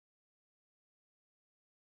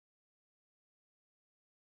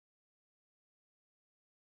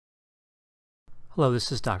Hello,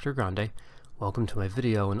 this is Dr. Grande. Welcome to my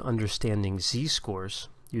video on understanding z-scores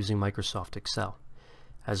using Microsoft Excel.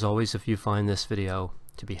 As always, if you find this video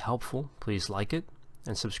to be helpful, please like it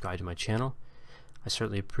and subscribe to my channel. I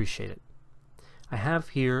certainly appreciate it. I have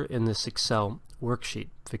here in this Excel worksheet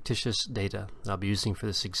fictitious data that I'll be using for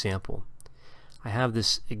this example. I have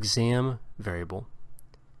this exam variable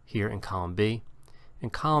here in column B. In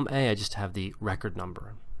column A, I just have the record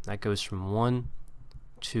number. That goes from 1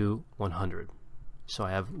 to 100. So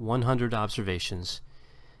I have 100 observations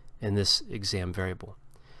in this exam variable.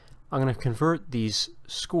 I'm going to convert these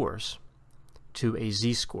scores to a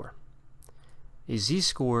z-score. A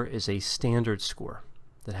z-score is a standard score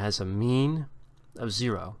that has a mean of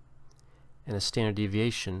 0 and a standard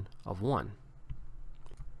deviation of 1.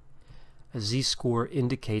 A z-score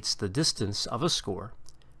indicates the distance of a score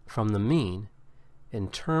from the mean in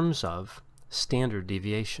terms of standard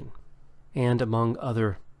deviation. And among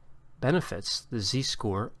other benefits, the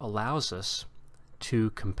z-score allows us to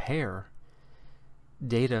compare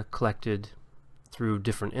data collected through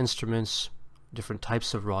different instruments, different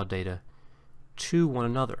types of raw data, to one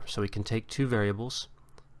another. So we can take two variables,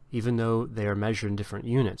 even though they are measured in different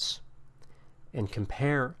units, and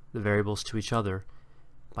compare the variables to each other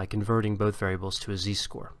by converting both variables to a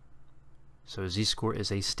z-score. So a z-score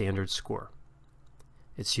is a standard score.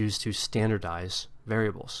 It's used to standardize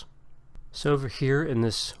variables. So over here in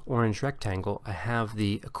this orange rectangle, I have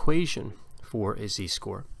the equation for a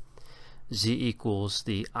z-score. Z equals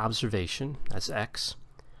the observation, that's x,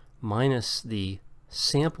 minus the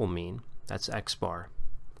sample mean, that's x bar,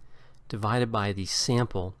 divided by the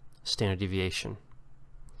sample standard deviation.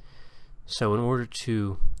 So in order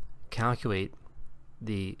to calculate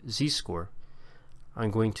the z-score,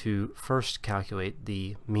 I'm going to first calculate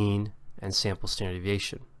the mean and sample standard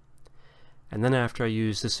deviation. And then after I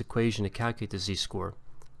use this equation to calculate the z-score,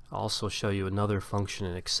 I'll also show you another function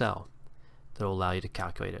in Excel that will allow you to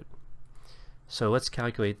calculate it. So let's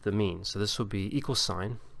calculate the mean. So this will be equal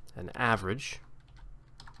sign, an average,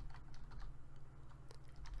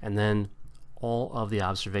 and then all of the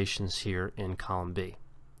observations here in column B.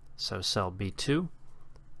 So cell B2,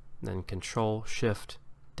 then Control Shift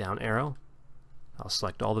down arrow. I'll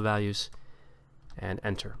select all the values and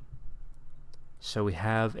enter. So we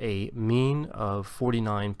have a mean of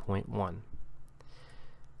 49.1.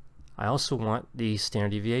 I also want the standard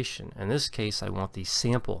deviation. In this case, I want the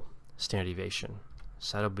sample standard deviation.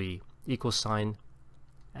 So that'll be equal sign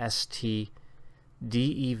stdev.s.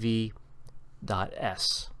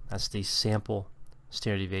 That's the sample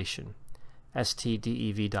standard deviation.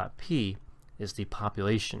 stdev.p is the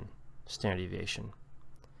population standard deviation.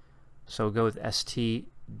 So we'll go with stdev.s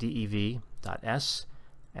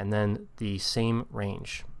and then the same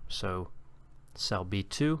range. So cell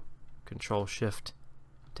B2, Control Shift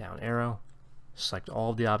down arrow, select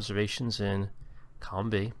all of the observations in column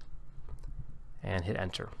B and hit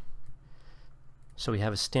enter. So we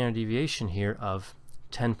have a standard deviation here of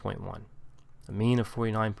 10.1, a mean of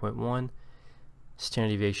 49.1,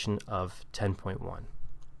 standard deviation of 10.1.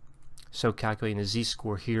 So calculating the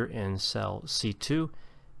z-score here in cell C2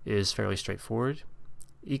 is fairly straightforward.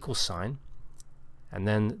 Equal sign, and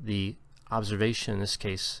then the observation, in this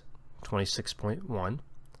case 26.1. I'm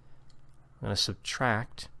going to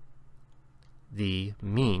subtract the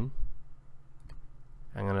mean.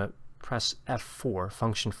 I'm going to press F4,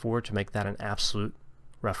 function 4, to make that an absolute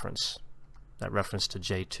reference, that reference to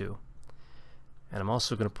J2. And I'm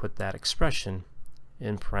also going to put that expression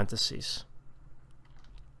in parentheses.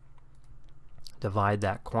 Divide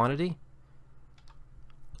that quantity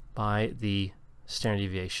by the standard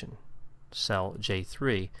deviation, cell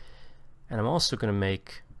J3, and I'm also going to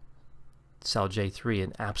make cell J3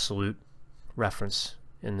 an absolute reference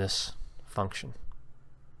in this function.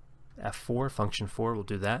 F4, function 4, will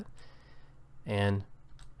do that, and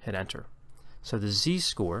hit enter. So the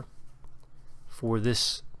z-score for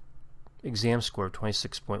this exam score of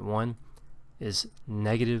 26.1 is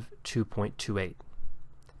negative 2.28.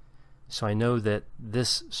 So I know that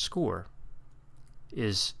this score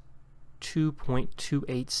is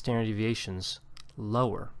 2.28 standard deviations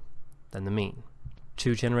lower than the mean.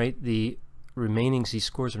 To generate the remaining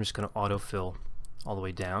z-scores, I'm just going to autofill all the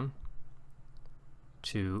way down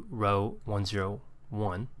to row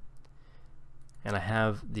 101, and I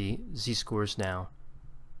have the z-scores now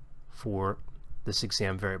for this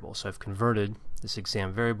exam variable. So I've converted this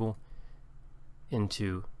exam variable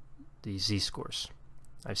into the z-scores.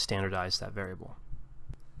 I've standardized that variable.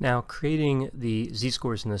 Now, creating the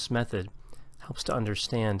z-scores in this method helps to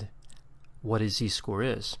understand what a z-score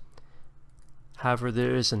is. However,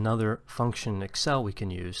 there is another function in Excel we can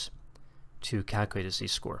use to calculate a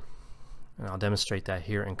z-score. and I'll demonstrate that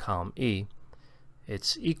here in column E,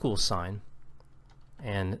 it's equal sign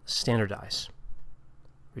and standardize.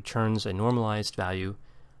 Returns a normalized value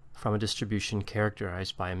from a distribution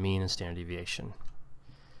characterized by a mean and standard deviation.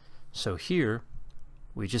 So here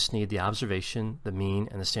we just need the observation, the mean,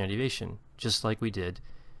 and the standard deviation, just like we did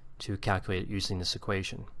to calculate it using this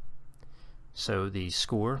equation. So the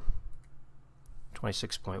score,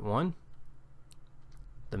 26.1,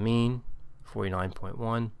 the mean,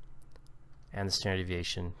 49.1, and the standard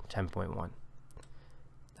deviation, 10.1.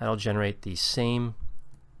 That'll generate the same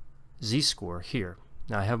z-score here.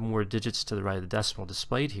 Now I have more digits to the right of the decimal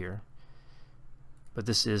displayed here, but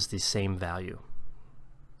this is the same value.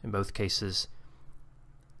 In both cases,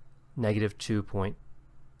 negative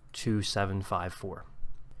 2.2754.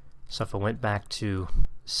 So if I went back to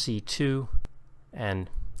C2 and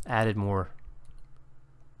added more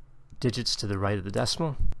digits to the right of the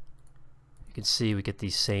decimal, you can see we get the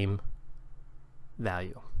same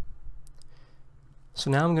value. So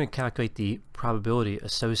now I'm going to calculate the probability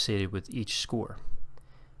associated with each score.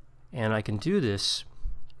 And I can do this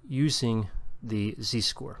using the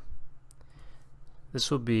z-score. This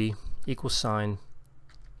will be equal sign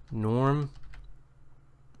norm.s.dist.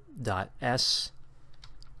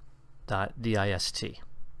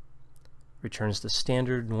 Returns the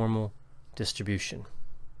standard normal distribution.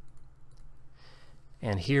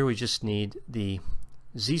 And here we just need the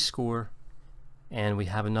z-score, and we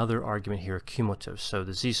have another argument here, cumulative. So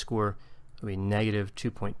the z-score will be negative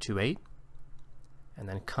 2.28, and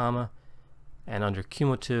then comma, and under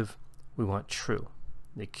cumulative we want true,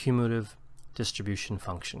 the cumulative distribution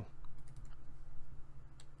function.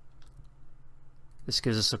 This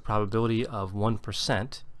gives us a probability of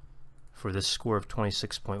 1% for this score of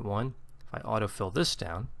 26.1. If I autofill this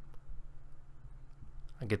down,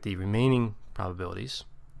 I get the remaining probabilities.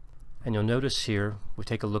 And you'll notice here, we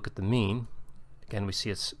take a look at the mean. Again, we see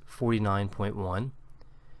it's 49.1.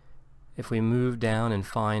 If we move down and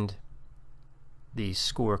find the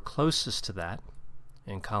score closest to that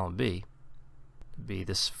in column B, to be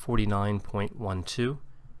this 49.12,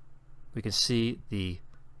 we can see the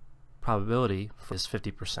probability is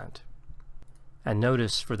 50%. And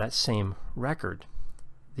notice for that same record,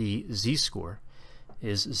 the z-score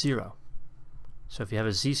is 0. So if you have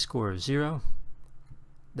a z-score of 0,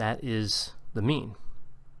 that is the mean.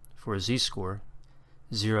 For a z-score,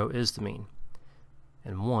 0 is the mean,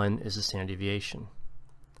 and 1 is the standard deviation.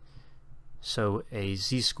 So a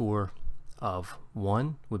z-score of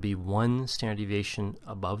 1 would be 1 standard deviation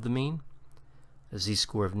above the mean. A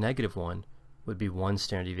z-score of negative 1 would be 1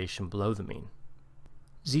 standard deviation below the mean.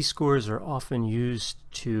 Z-scores are often used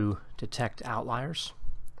to detect outliers,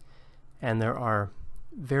 and there are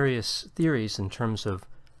various theories in terms of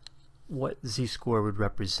what z-score would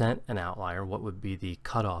represent an outlier, what would be the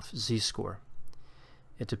cutoff z-score.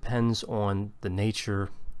 It depends on the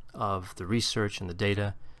nature of the research and the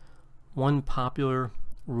data. One popular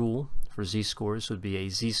rule for z-scores would be a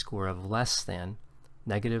z-score of less than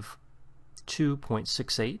negative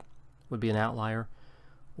 2.68 would be an outlier,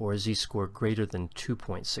 or a z-score greater than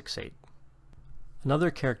 2.68.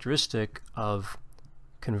 Another characteristic of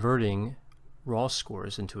converting raw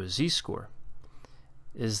scores into a z-score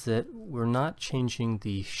is that we're not changing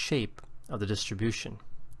the shape of the distribution.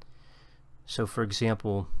 So for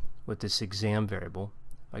example, with this exam variable,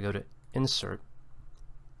 if I go to Insert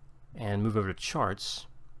and move over to Charts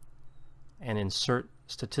and insert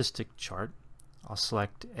statistic chart, I'll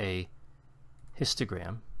select a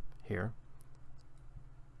histogram here,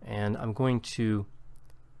 and I'm going to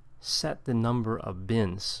set the number of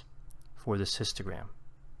bins for this histogram.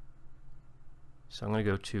 So I'm going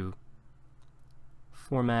to go to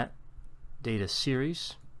Format, Data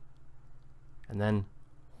Series, and then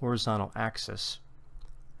Horizontal Axis.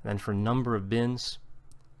 And then for number of bins,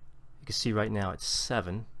 you can see right now it's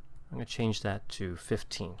 7. I'm going to change that to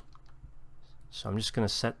 15. So I'm just going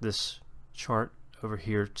to set this chart over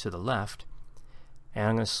here to the left, and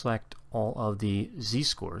I'm going to select all of the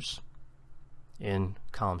z-scores in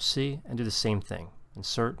column C and do the same thing.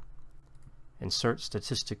 Insert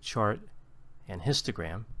statistic chart and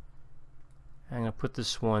histogram. I'm going to put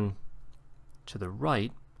this one to the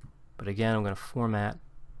right, but again I'm going to format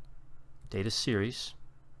data series,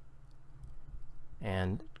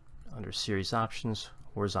 and under series options,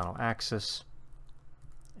 horizontal axis,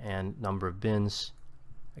 and number of bins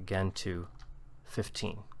again to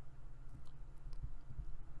 15.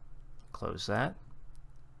 Close that,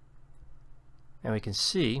 and we can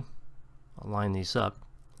see, I'll line these up,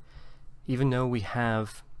 even though we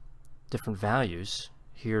have different values,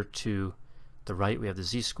 here to the right we have the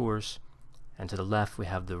z-scores, and to the left we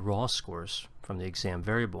have the raw scores from the exam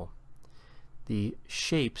variable, the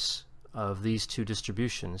shapes of these two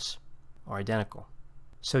distributions are identical.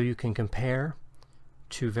 So you can compare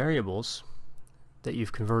two variables that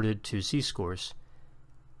you've converted to z-scores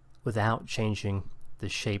without changing the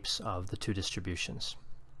shapes of the two distributions.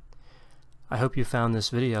 I hope you found this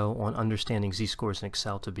video on understanding z-scores in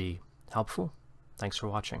Excel to be helpful. Thanks for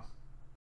watching.